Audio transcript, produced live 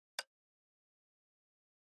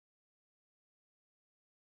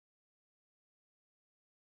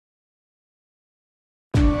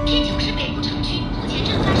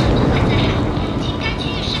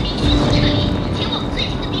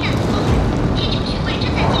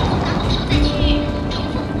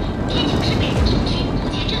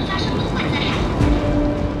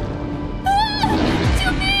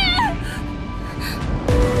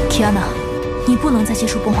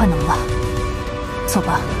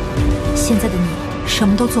现在的你什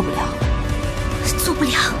么都做不了，做不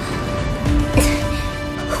了，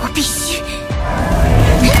我必须！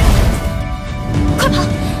快跑，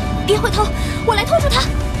别回头，我来拖住他！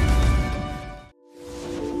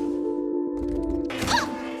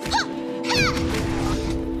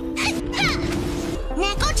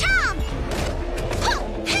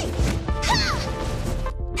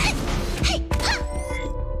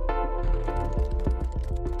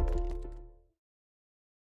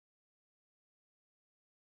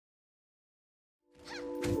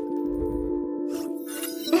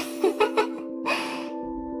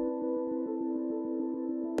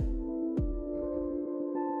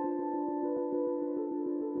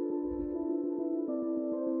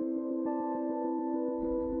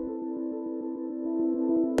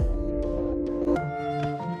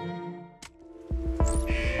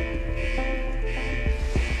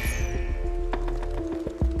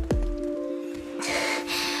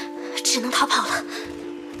只能逃跑了。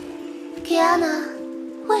Diane，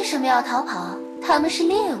 为什么要逃跑？他们是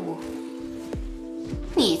猎物，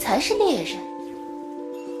你才是猎人。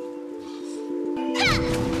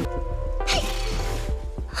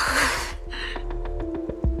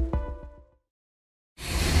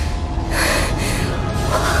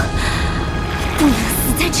不能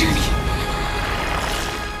死在这里。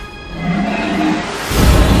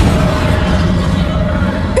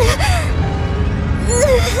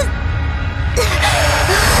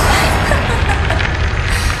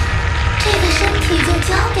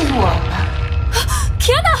交给我吧，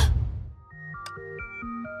天哪！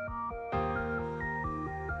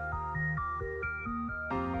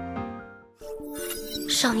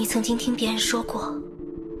少女曾经听别人说过，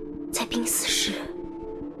在濒死时，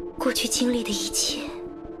过去经历的一切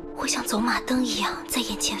会像走马灯一样在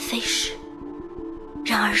眼前飞逝。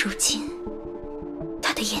然而如今，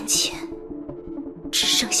她的眼前只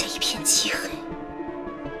剩下一片漆黑。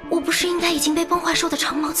我不是应该已经被崩坏兽的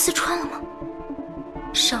长矛刺穿了吗？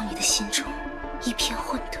少女的心中一片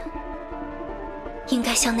混沌，应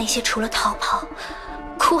该像那些除了逃跑、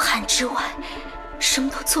哭喊之外什么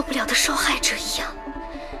都做不了的受害者一样，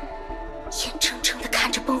眼睁睁地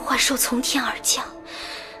看着崩坏兽从天而降，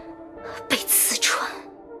被刺穿，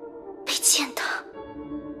被践踏。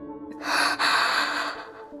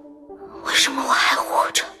为什么我还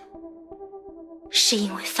活着？是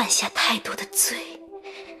因为犯下太多的罪，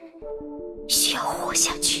需要活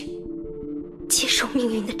下去，接受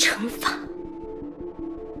命运的惩罚。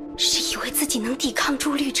是以为自己能抵抗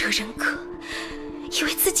住绿者人格，以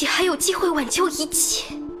为自己还有机会挽救一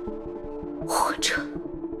切，或者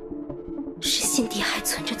是心底还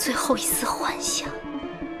存着最后一丝幻想，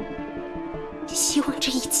希望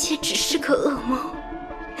这一切只是个噩梦。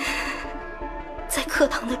在课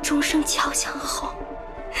堂的钟声敲响后，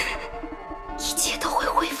一切都会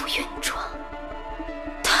恢复原状，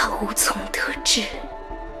他无从得知。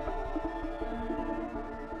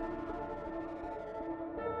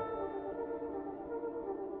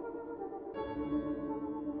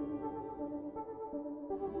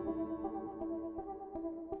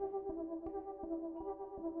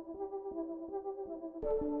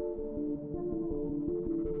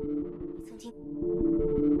曾经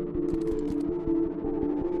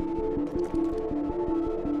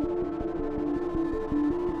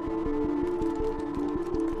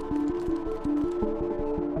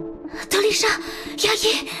德丽莎、亚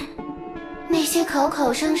伊，那些口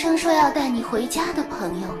口声声说要带你回家的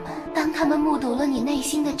朋友们，当他们目睹了你内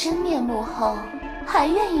心的真面目后，还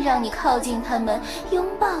愿意让你靠近他们，拥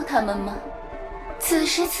抱他们吗？此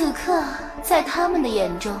时此刻，在他们的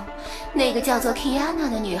眼中，那个叫做 Kiana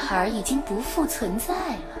的女孩已经不复存在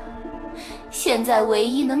了。现在唯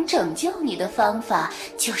一能拯救你的方法，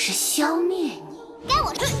就是消灭你。该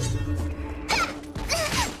我去。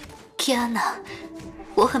Kiana，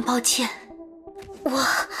 我很抱歉，我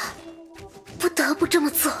不得不这么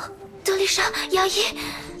做。德丽莎、亚伊，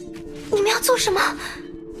你们要做什么？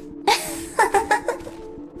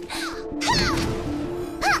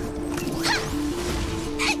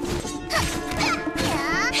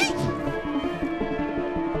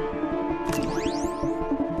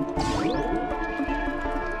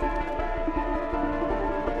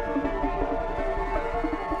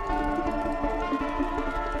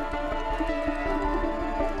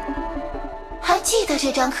还记得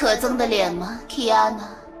这张可憎的脸吗 ，Kiana？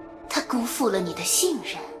 他辜负了你的信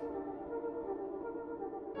任。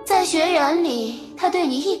在学园里，他对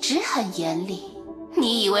你一直很严厉，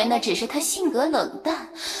你以为那只是他性格冷淡，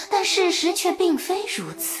但事实却并非如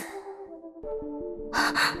此。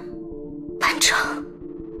班长，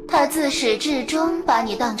他自始至终把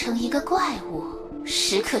你当成一个怪物，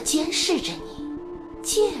时刻监视着你。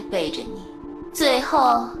戒备着你。最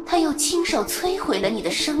后，他又亲手摧毁了你的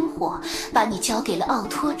生活，把你交给了奥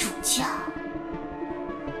托主教。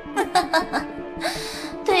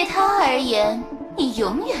对他而言，你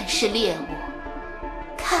永远是猎物。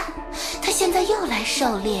看，他现在又来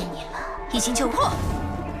狩猎你了。已经救破。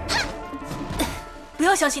不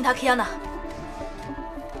要相信他 ，Kiana。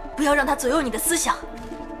不要让他左右你的思想。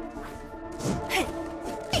嘿。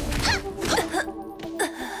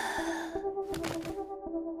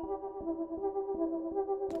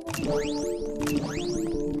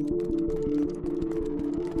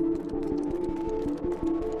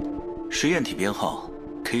实验体编号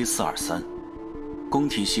K423，供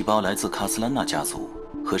体细胞来自卡斯兰纳家族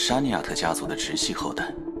和沙尼亚特家族的直系后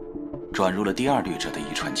代，转入了第二律者的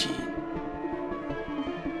遗传基因。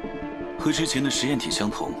和之前的实验体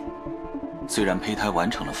相同，虽然胚胎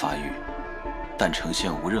完成了发育，但呈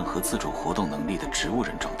现无任何自主活动能力的植物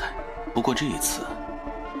人状态。不过这一次，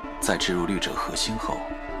在植入律者核心后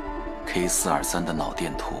 ，K423的脑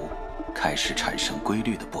电图开始产生规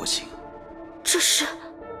律的波形。这是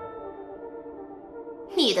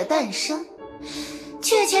你的诞生，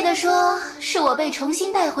确切地说，是我被重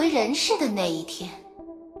新带回人世的那一天。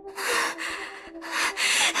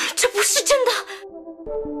这不是真的。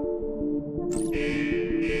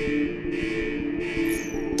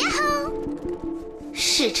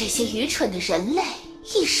是这些愚蠢的人类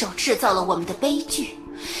一手制造了我们的悲剧，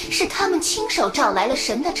是他们亲手召来了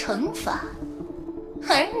神的惩罚，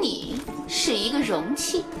而你是一个容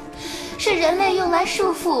器，是人类用来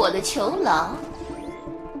束缚我的囚牢。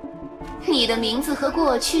你的名字和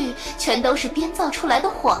过去全都是编造出来的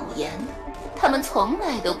谎言，他们从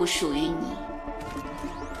来都不属于你。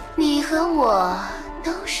你和我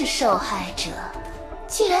都是受害者。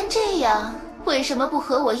既然这样，为什么不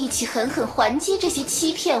和我一起狠狠还击这些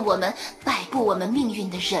欺骗我们、摆布我们命运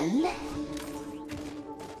的人类？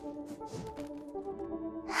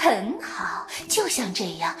很好，就像这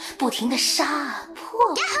样，不停地杀啊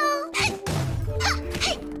破。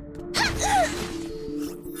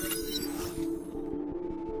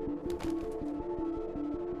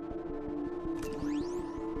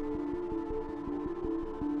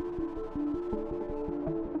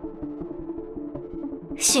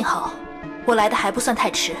幸好我来的还不算太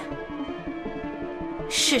迟，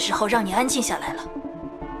是时候让你安静下来了。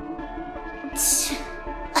切，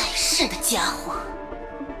碍事的家伙。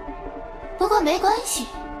不过没关系，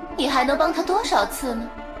你还能帮他多少次呢？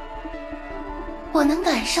我能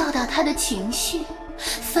感受到他的情绪，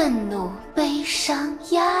愤怒、悲伤、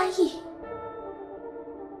压抑。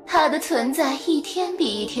他的存在一天比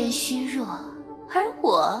一天虚弱，而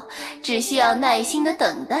我只需要耐心的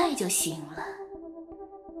等待就行了。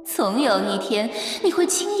总有一天，你会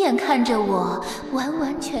亲眼看着我完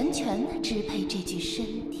完全全地支配这具身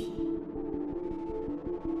体。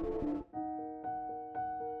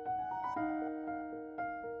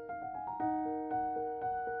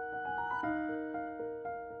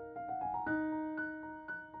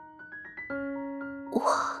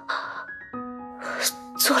我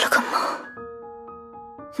做了个梦。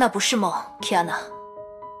那不是梦 ，Kiana，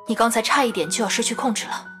 你刚才差一点就要失去控制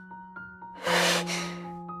了。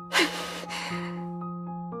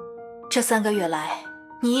这3个月来，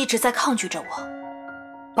你一直在抗拒着我，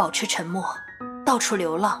保持沉默，到处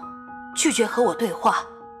流浪，拒绝和我对话，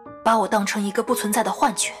把我当成一个不存在的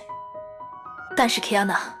幻觉。但是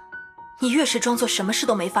Kiana， 你越是装作什么事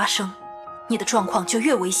都没发生，你的状况就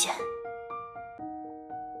越危险。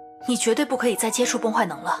你绝对不可以再接触崩坏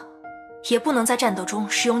能了，也不能在战斗中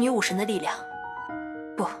使用女武神的力量，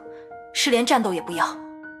不是连战斗也不要，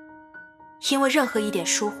因为任何一点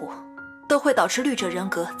疏忽都会导致律者人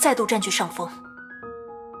格再度占据上风。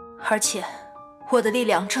而且我的力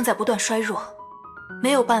量正在不断衰弱，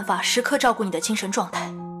没有办法时刻照顾你的精神状态。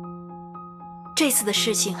这次的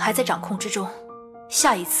事情还在掌控之中，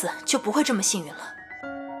下一次就不会这么幸运了。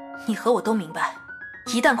你和我都明白，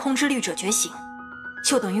一旦空之律者觉醒，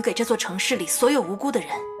就等于给这座城市里所有无辜的人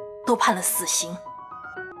都判了死刑。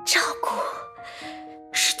照顾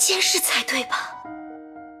是监视才对吧？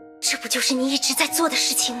这不就是你一直在做的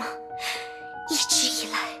事情吗？一直以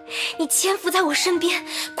来，你潜伏在我身边，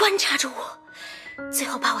观察着我，最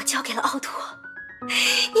后把我交给了奥托。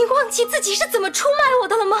你忘记自己是怎么出卖我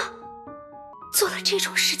的了吗？做了这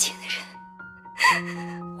种事情的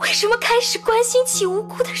人，为什么开始关心起无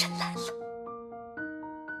辜的人来了？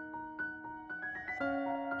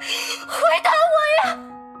回答我呀！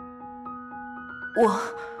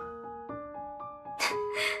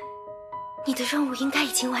你的任务应该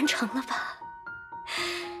已经完成了吧？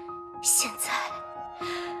现在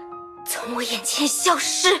从我眼前消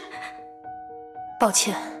失。抱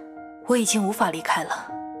歉，我已经无法离开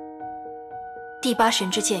了。第8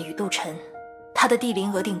神之剑宇渡尘，它的地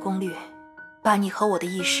灵额定功率，把你和我的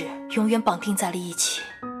意识永远绑定在了一起。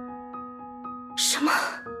什么？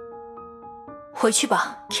回去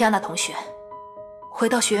吧，提安娜同学，回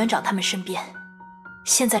到学院长他们身边。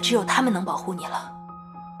现在只有他们能保护你了。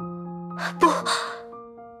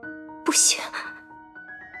不行。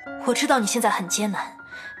我知道你现在很艰难，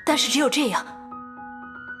但是只有这样。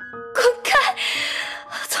滚开！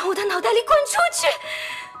从我的脑袋里滚出去！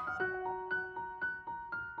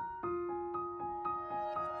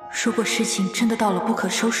如果事情真的到了不可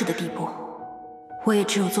收拾的地步，我也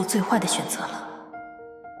只有做最坏的选择了，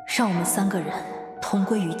让我们3个人同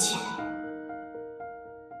归于尽。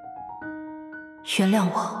原谅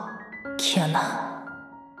我，天哪！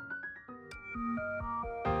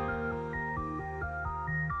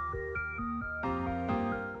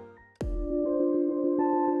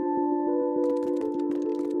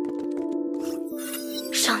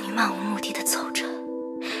少女漫无目的地走着，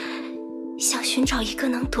想寻找一个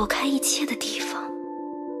能躲开一切的地方，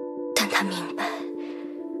但她明白，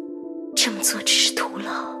这么做只是徒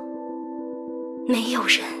劳。没有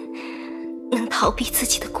人能逃避自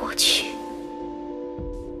己的过去。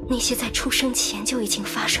那些在出生前就已经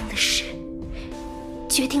发生的事，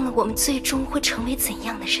决定了我们最终会成为怎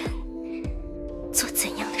样的人，做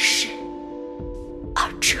怎样的事，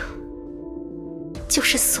而这就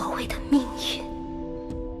是所谓的命运。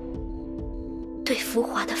对浮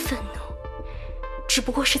华的愤怒，只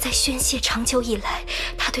不过是在宣泄长久以来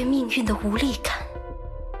他对命运的无力感。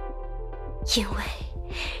因为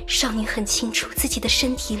少女很清楚自己的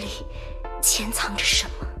身体里潜藏着什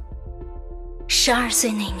么。12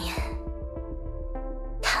岁那年，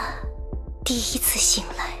她第一次醒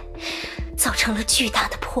来，造成了巨大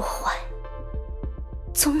的破坏。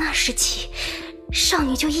从那时起，少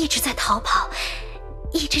女就一直在逃跑，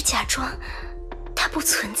一直假装她不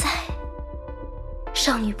存在。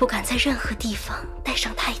少女不敢在任何地方待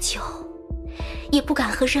上太久，也不敢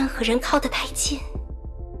和任何人靠得太近。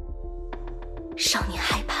少女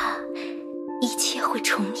害怕一切会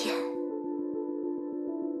重演，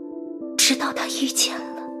直到她遇见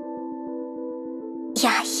了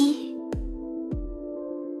牙医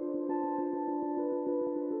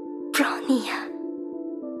布朗尼亚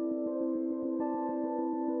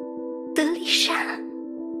德丽莎，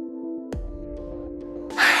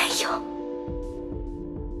还有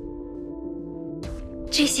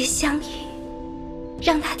这些相遇，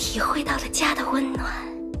让她体会到了家的温暖，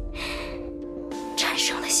产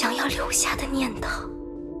生了想要留下的念头。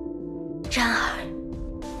然而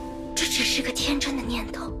这只是个天真的念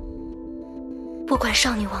头。不管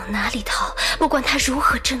少女往哪里逃，不管她如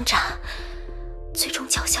何挣扎，最终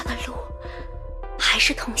脚下的路还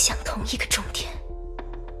是通向同一个终点。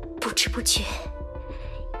不知不觉，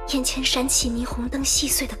眼前闪起霓虹灯细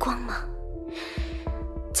碎的光芒，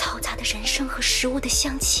嘈杂的人声和食物的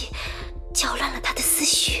香气搅乱了她的思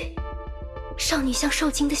绪。少女像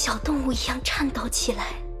受惊的小动物一样颤抖起来。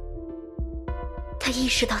她意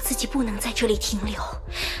识到自己不能在这里停留，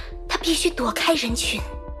她必须躲开人群。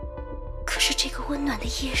可是这个温暖的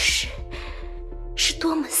夜市是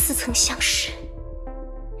多么似曾相识，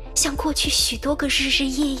像过去许多个日日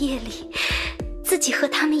夜夜里自己和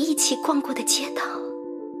他们一起逛过的街道。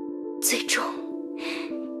最终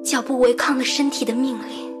脚步违抗了身体的命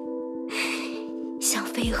令，像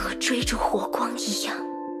飞蛾追逐火光一样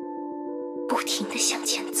不停地向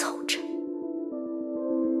前走着。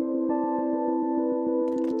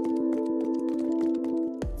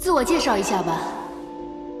自我介绍一下吧。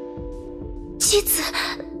妻子，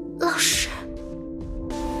老师。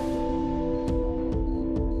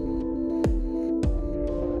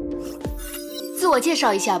自我介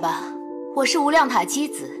绍一下吧，我是无量塔姬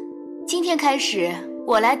子，今天开始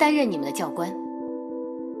我来担任你们的教官。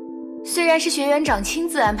虽然是学园长亲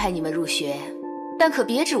自安排你们入学，但可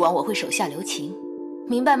别指望我会手下留情，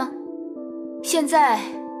明白吗？现在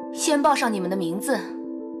先报上你们的名字。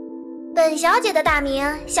本小姐的大名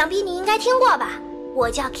想必你应该听过吧，我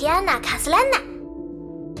叫提安娜·卡斯兰娜。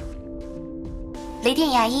雷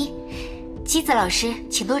电牙医，姬子老师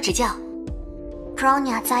请多指教。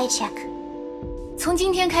Pronya Zaychek。从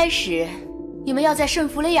今天开始，你们要在圣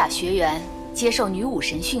弗雷亚学园接受女武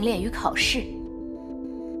神训练与考试。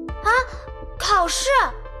啊，考试？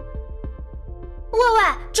喂，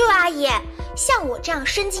这位阿姨，像我这样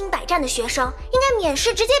身经百战的学生，应该免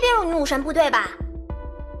试直接编入女武神部队吧？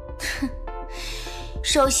哼，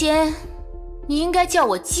首先，你应该叫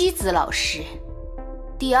我姬子老师。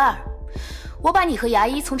第二，我把你和牙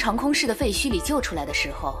医从长空室的废墟里救出来的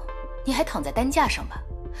时候，你还躺在担架上吧？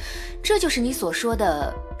这就是你所说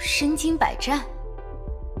的身经百战。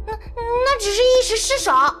那只是一时失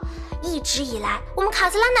手。一直以来，我们卡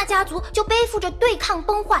斯拉纳家族就背负着对抗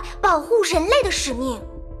崩坏、保护人类的使命。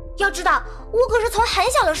要知道，我可是从很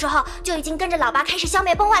小的时候就已经跟着老爸开始消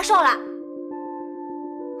灭崩坏兽了。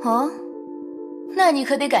哦，那你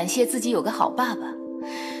可得感谢自己有个好爸爸，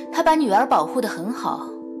他把女儿保护得很好。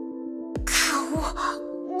可恶，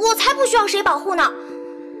我才不需要谁保护呢！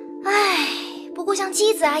唉，不过像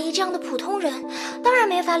姬子阿姨这样的普通人，当然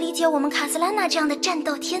没法理解我们卡斯兰娜这样的战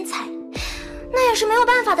斗天才，那也是没有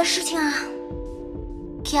办法的事情啊。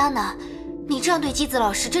皮安娜，你这样对姬子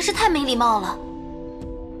老师真是太没礼貌了。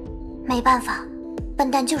没办法，笨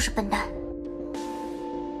蛋就是笨蛋。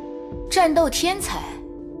战斗天才？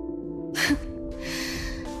哼，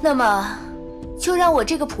那么就让我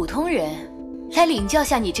这个普通人来领教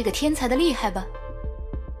下你这个天才的厉害吧。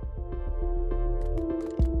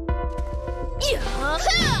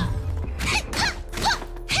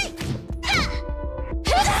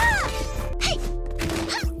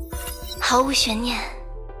毫无悬念，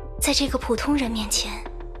在这个普通人面前，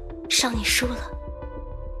少女输了。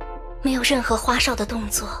没有任何花哨的动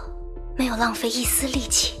作，没有浪费一丝力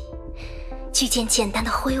气，巨剑简单的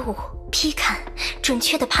挥舞、劈砍，准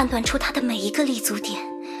确地判断出他的每一个立足点，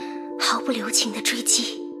毫不留情地追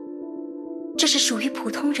击。这是属于普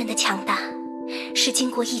通人的强大，是经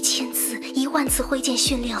过1000次、10000次挥剑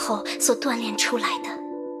训练后所锻炼出来的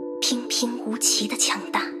平平无奇的强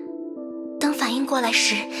大。等反应过来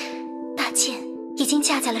时，大剑已经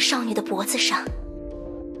架在了少女的脖子上。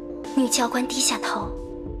女教官低下头，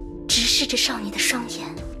直视着少女的双眼。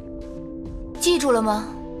记住了吗？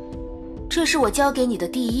这是我教给你的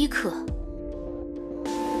第一课。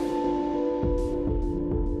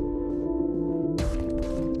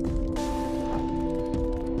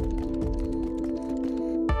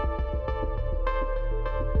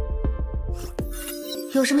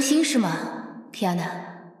有什么心事吗，皮安娜？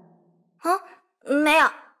没有。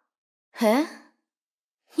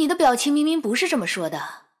你的表情明明不是这么说的。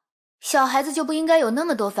小孩子就不应该有那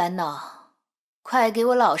么多烦恼，快给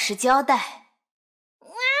我老实交代。不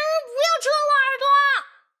要扯我耳朵！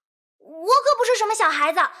我可不是什么小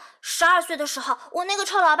孩子，12岁的时候，我那个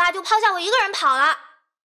臭老爸就抛下我一个人跑了。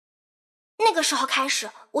那个时候开始，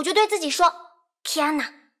我就对自己说，皮安娜，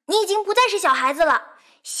你已经不再是小孩子了，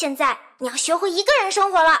现在你要学会一个人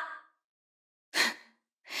生活了。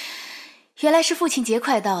原来是父亲节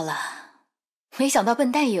快到了，没想到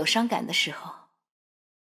笨蛋也有伤感的时候。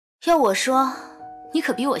要我说，你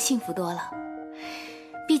可比我幸福多了。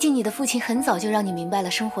毕竟你的父亲很早就让你明白了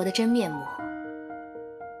生活的真面目，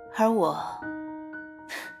而我，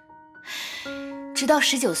直到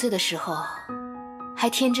19岁的时候，还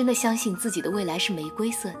天真的相信自己的未来是玫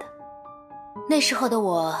瑰色的。那时候的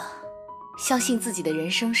我，相信自己的人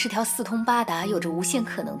生是条四通八达、有着无限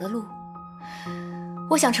可能的路。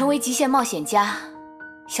我想成为极限冒险家，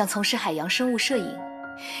想从事海洋生物摄影，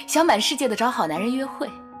想满世界的找好男人约会。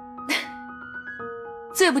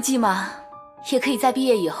最不济嘛，也可以在毕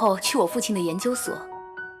业以后去我父亲的研究所，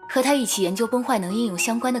和他一起研究崩坏能应用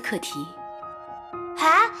相关的课题。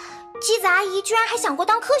姬子阿姨居然还想过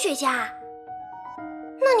当科学家，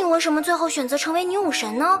那你为什么最后选择成为女武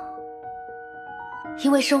神呢？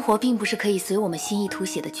因为生活并不是可以随我们心意图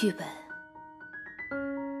写的剧本。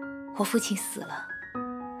我父亲死了，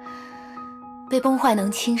被崩坏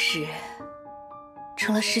能侵蚀，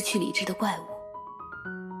成了失去理智的怪物。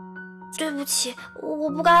对不起，我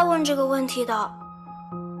不该问这个问题的。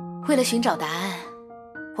为了寻找答案，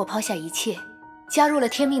我抛下一切，加入了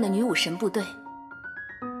天命的女武神部队。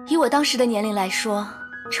以我当时的年龄来说，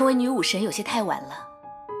成为女武神有些太晚了。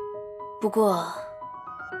不过，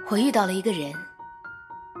我遇到了一个人，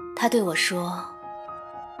他对我说，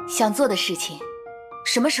想做的事情，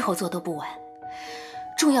什么时候做都不晚，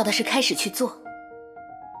重要的是开始去做。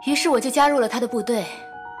于是我就加入了他的部队。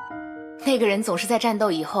那个人总是在战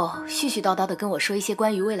斗以后絮絮叨叨地跟我说一些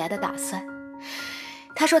关于未来的打算。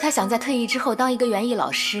他说他想在退役之后当一个园艺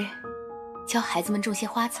老师，教孩子们种些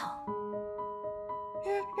花草。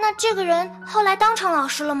那这个人后来当成老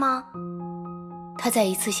师了吗？他在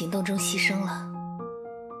一次行动中牺牲了。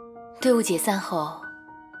队伍解散后，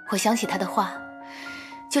我想起他的话，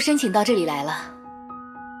就申请到这里来了。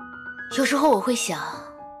有时候我会想，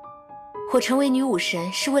我成为女武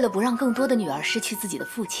神是为了不让更多的女儿失去自己的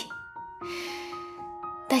父亲。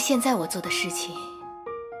但现在我做的事情，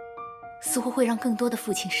似乎会让更多的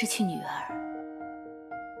父亲失去女儿。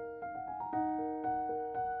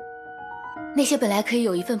那些本来可以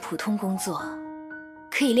有一份普通工作，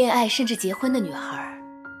可以恋爱甚至结婚的女孩，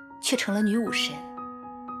却成了女武神。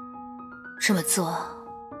这么做，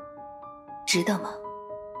值得吗？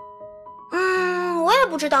我也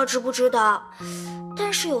不知道值不值得，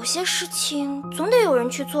但是有些事情总得有人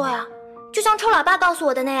去做呀。就像臭老爸告诉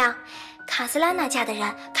我的那样，卡斯拉那家的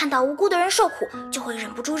人看到无辜的人受苦，就会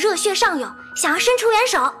忍不住热血上涌，想要伸出援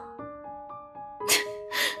手。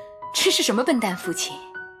这是什么笨蛋父亲？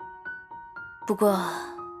不过，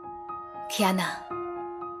提安娜，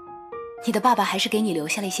你的爸爸还是给你留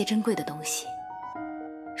下了一些珍贵的东西，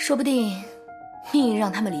说不定命运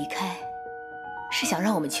让他们离开，是想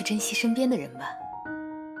让我们去珍惜身边的人吧。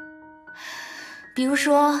比如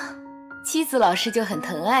说，姬子老师就很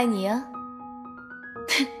疼爱你啊。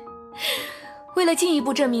为了进一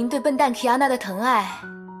步证明对笨蛋提安娜的疼爱，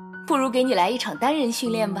不如给你来一场单人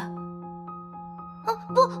训练吧。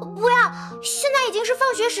不要！现在已经是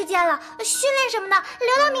放学时间了，训练什么的留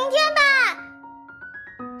到明天吧。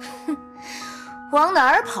哼，往哪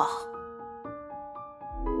儿跑？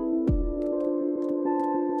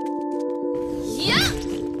呀！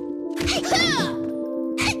嘿呵！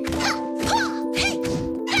嘿哈哈！嘿哈！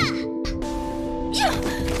呀！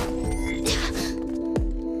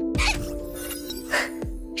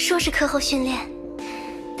说是课后训练，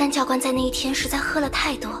但教官在那一天实在喝了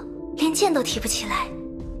太多，连剑都提不起来。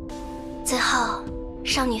最后，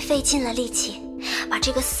少女费尽了力气，把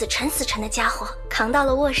这个死沉死沉的家伙扛到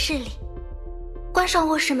了卧室里。关上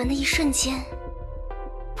卧室门的一瞬间，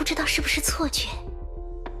不知道是不是错觉，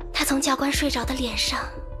她从教官睡着的脸上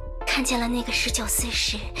看见了那个19岁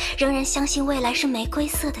时仍然相信未来是玫瑰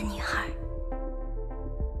色的女孩。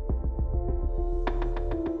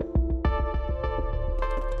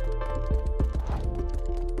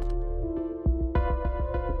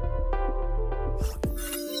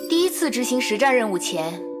第一次执行实战任务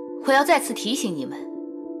前，我要再次提醒你们，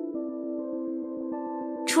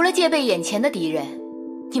除了戒备眼前的敌人，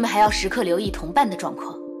你们还要时刻留意同伴的状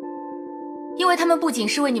况，因为他们不仅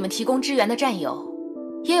是为你们提供支援的战友，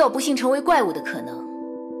也有不幸成为怪物的可能。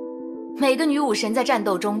每个女武神在战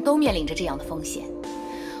斗中都面临着这样的风险。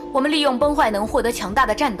我们利用崩坏能获得强大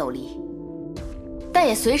的战斗力，但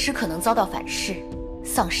也随时可能遭到反噬，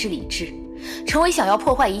丧失理智，成为想要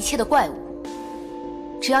破坏一切的怪物。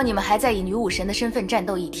只要你们还在以女武神的身份战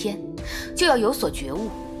斗一天，就要有所觉悟，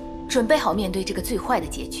准备好面对这个最坏的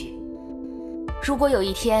结局。如果有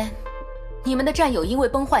一天，你们的战友因为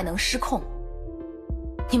崩坏能失控，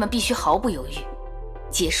你们必须毫不犹豫，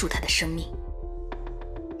结束他的生命。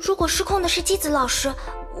如果失控的是姬子老师，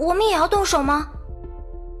我们也要动手吗？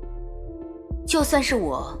就算是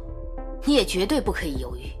我，你也绝对不可以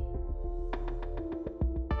犹豫。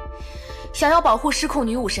想要保护失控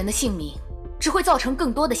女武神的性命，只会造成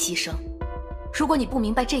更多的牺牲。如果你不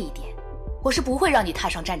明白这一点，我是不会让你踏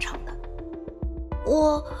上战场的。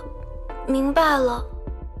我明白了。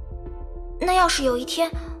那要是有一天，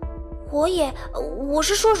我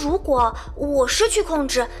是说如果我失去控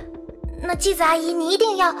制，那姬子阿姨你一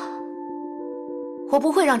定要……我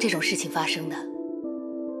不会让这种事情发生的。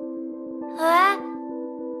哎，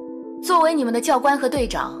作为你们的教官和队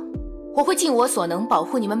长，我会尽我所能保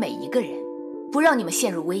护你们每一个人，不让你们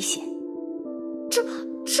陷入危险。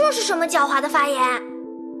这是什么狡猾的发言？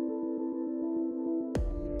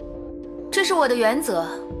这是我的原则。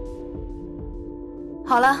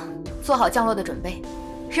好了，做好降落的准备，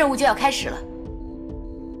任务就要开始了。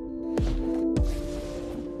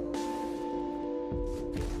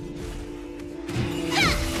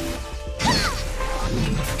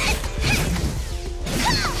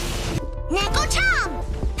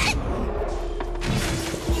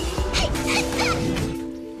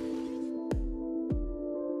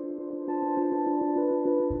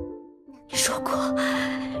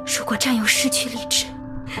如果战友失去理智，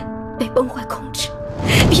被崩坏控制，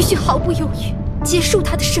必须毫不犹豫结束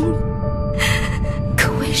他的生命。可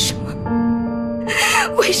为什么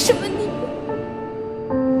你们？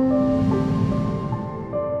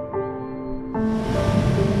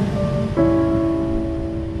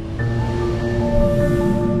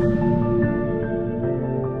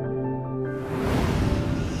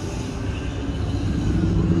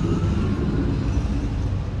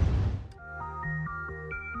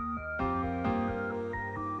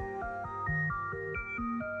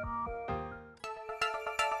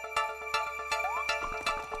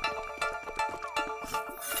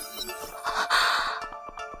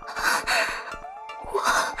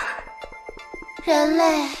人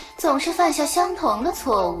类总是犯下相同的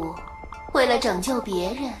错误，为了拯救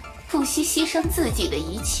别人，不惜牺牲自己的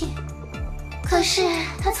一切。可是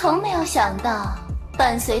他从没有想到，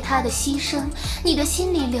伴随他的牺牲，你的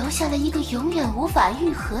心里留下了一个永远无法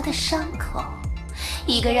愈合的伤口，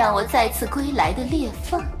一个让我再次归来的裂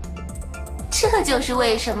缝。这就是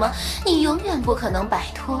为什么你永远不可能摆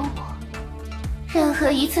脱我。任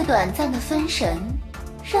何一次短暂的分神，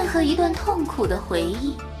任何一段痛苦的回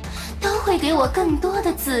忆，都会给我更多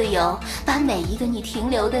的自由，把每一个你停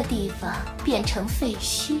留的地方变成废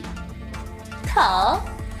墟。逃？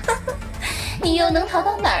你又能逃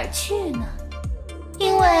到哪儿去呢？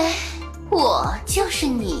因为我就是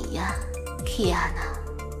你呀， Kiana。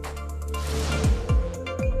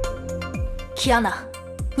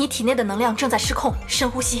你体内的能量正在失控，深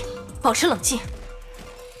呼吸，保持冷静。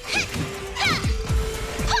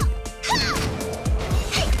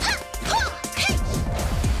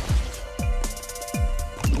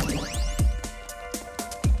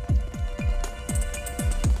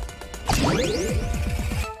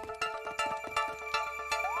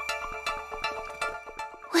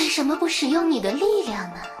为什么不使用你的力量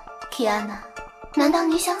呢 ，Kiana？ 难道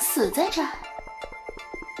你想死在这儿？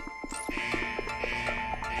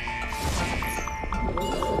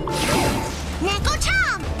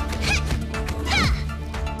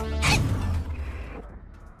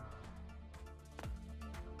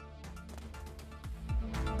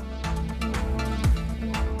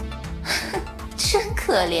真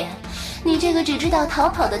可怜，你这个只知道逃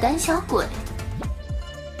跑的胆小鬼。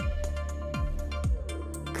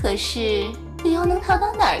可是你又能逃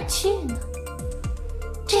到哪儿去呢？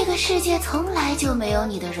这个世界从来就没有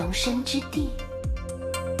你的容身之地。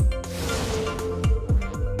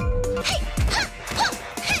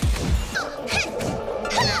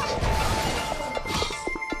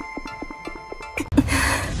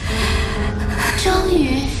终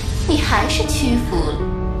于，你还是屈服了。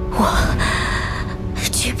我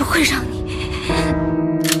绝不会让你。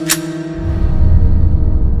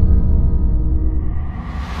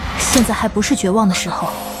现在还不是绝望的时候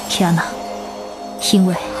 ，Kiana， 因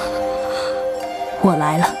为我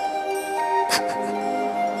来了。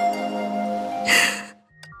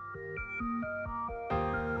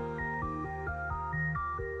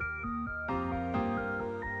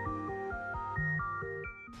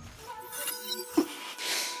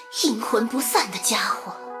阴魂不散的家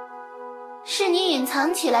伙，是你隐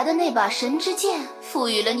藏起来的那把神之剑赋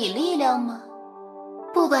予了你力量吗？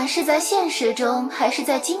不管是在现实中还是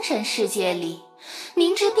在精神世界里，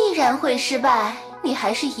明知必然会失败，你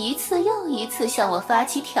还是一次又一次向我发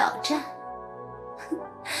起挑战。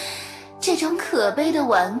这种可悲的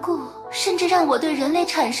顽固，甚至让我对人类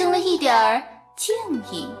产生了一点儿敬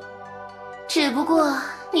意。只不过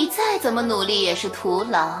你再怎么努力也是徒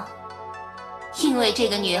劳，因为这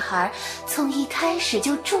个女孩从一开始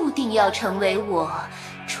就注定要成为我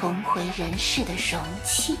重回人世的容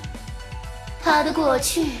器。她的过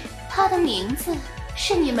去，她的名字，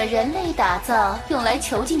是你们人类打造用来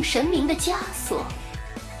囚禁神明的枷锁。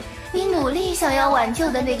你努力想要挽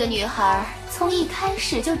救的那个女孩，从一开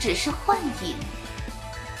始就只是幻影。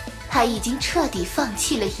她已经彻底放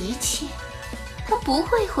弃了一切，她不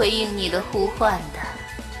会回应你的呼唤的。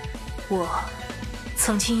我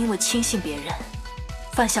曾经因为轻信别人，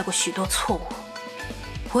犯下过许多错误。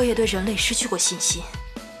我也对人类失去过信心，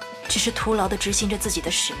只是徒劳地执行着自己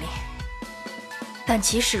的使命。但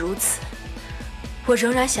即使如此，我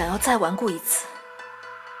仍然想要再顽固一次，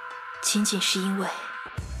仅仅是因为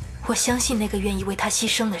我相信那个愿意为他牺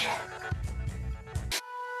牲的人。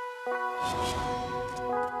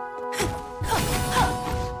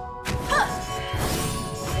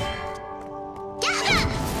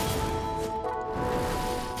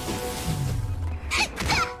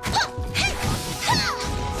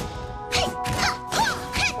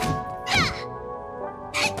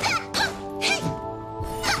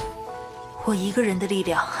我一个人的力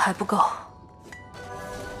量还不够，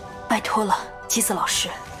拜托了，姬子老师，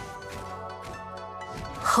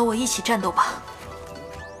和我一起战斗吧。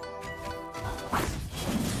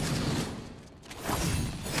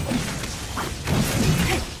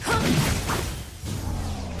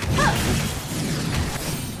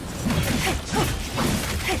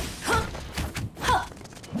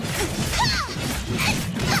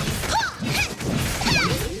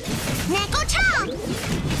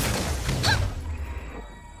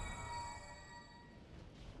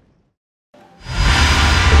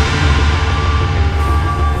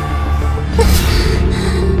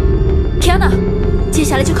接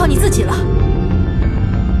下来就靠你自己了。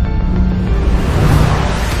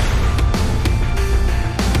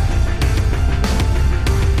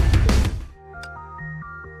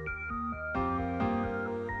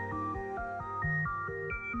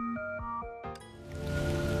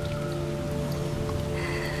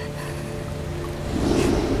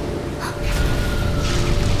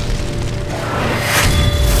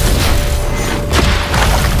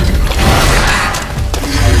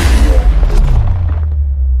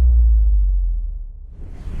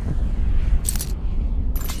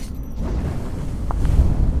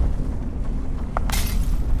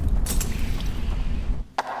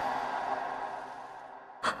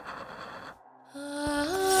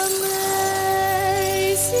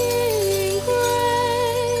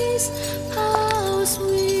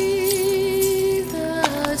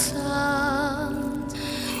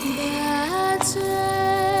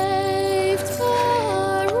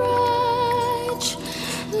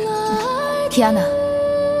Tiana，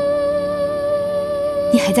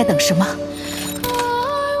 你还在等什么？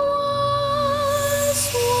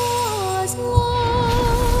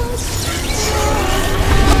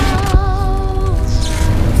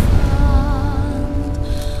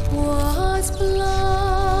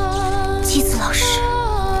姬子老师，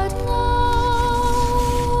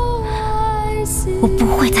我不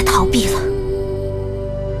会再逃避了。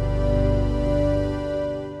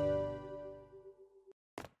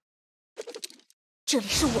这里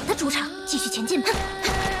是我的主场，继续前进吧！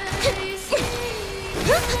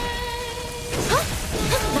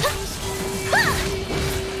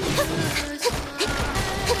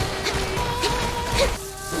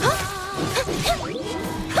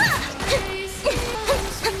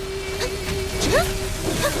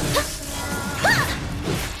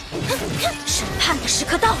审判的时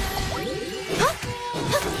刻到了！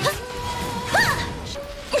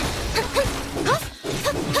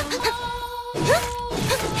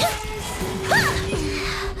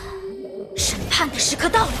审判的时刻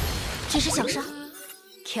到了，只是小伤。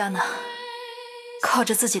Tiana， 靠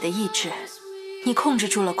着自己的意志，你控制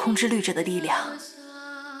住了空之律者的力量。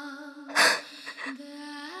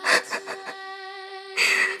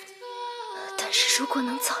但是如果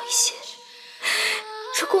能早一些，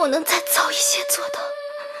如果我能再早一些做到，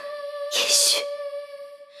也许。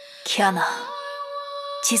Tiana，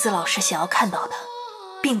 姬子老师想要看到的，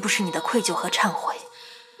并不是你的愧疚和忏悔。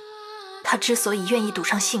他之所以愿意赌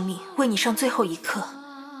上性命为你上最后一课，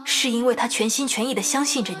是因为他全心全意地相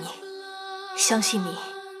信着你，相信你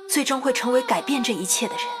最终会成为改变这一切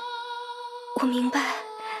的人。我明白，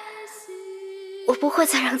我不会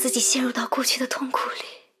再让自己陷入到过去的痛苦里，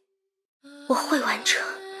我会完成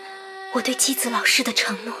我对姬子老师的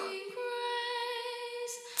承诺。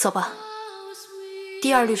走吧。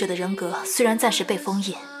第二律者的人格虽然暂时被封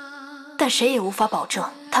印，但谁也无法保证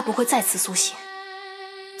他不会再次苏醒。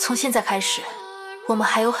从现在开始，我们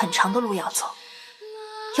还有很长的路要走，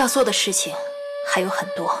要做的事情还有很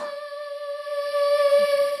多。